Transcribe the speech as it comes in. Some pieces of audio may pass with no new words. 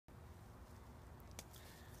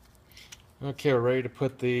Okay, we're ready to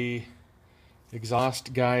put the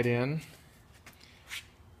exhaust guide in.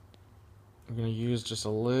 I'm going to use just a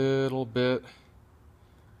little bit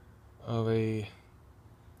of a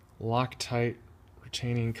Loctite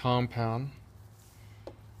retaining compound.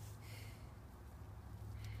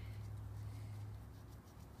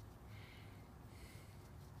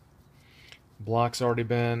 Block's already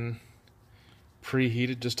been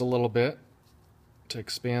preheated just a little bit to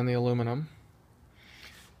expand the aluminum.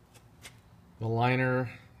 The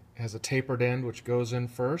liner has a tapered end which goes in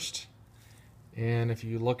first, and if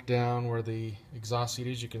you look down where the exhaust seat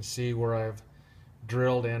is, you can see where I've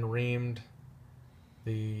drilled and reamed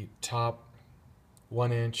the top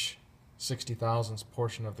 1-inch 60 thousandths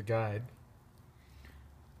portion of the guide.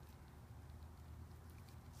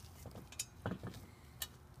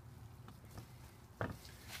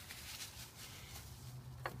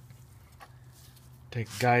 Take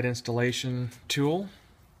guide installation tool.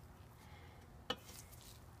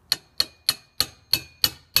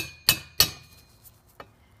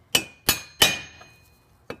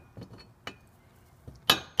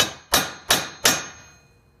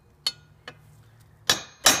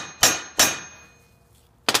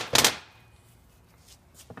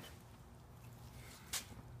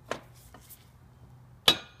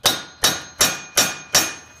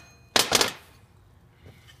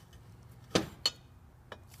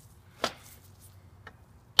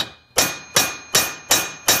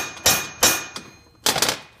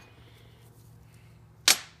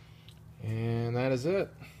 And that is it.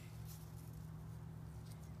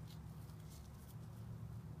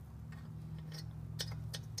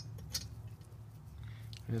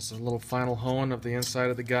 Just a little final honing of the inside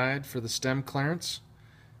of the guide for the stem clearance,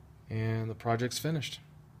 and the project's finished.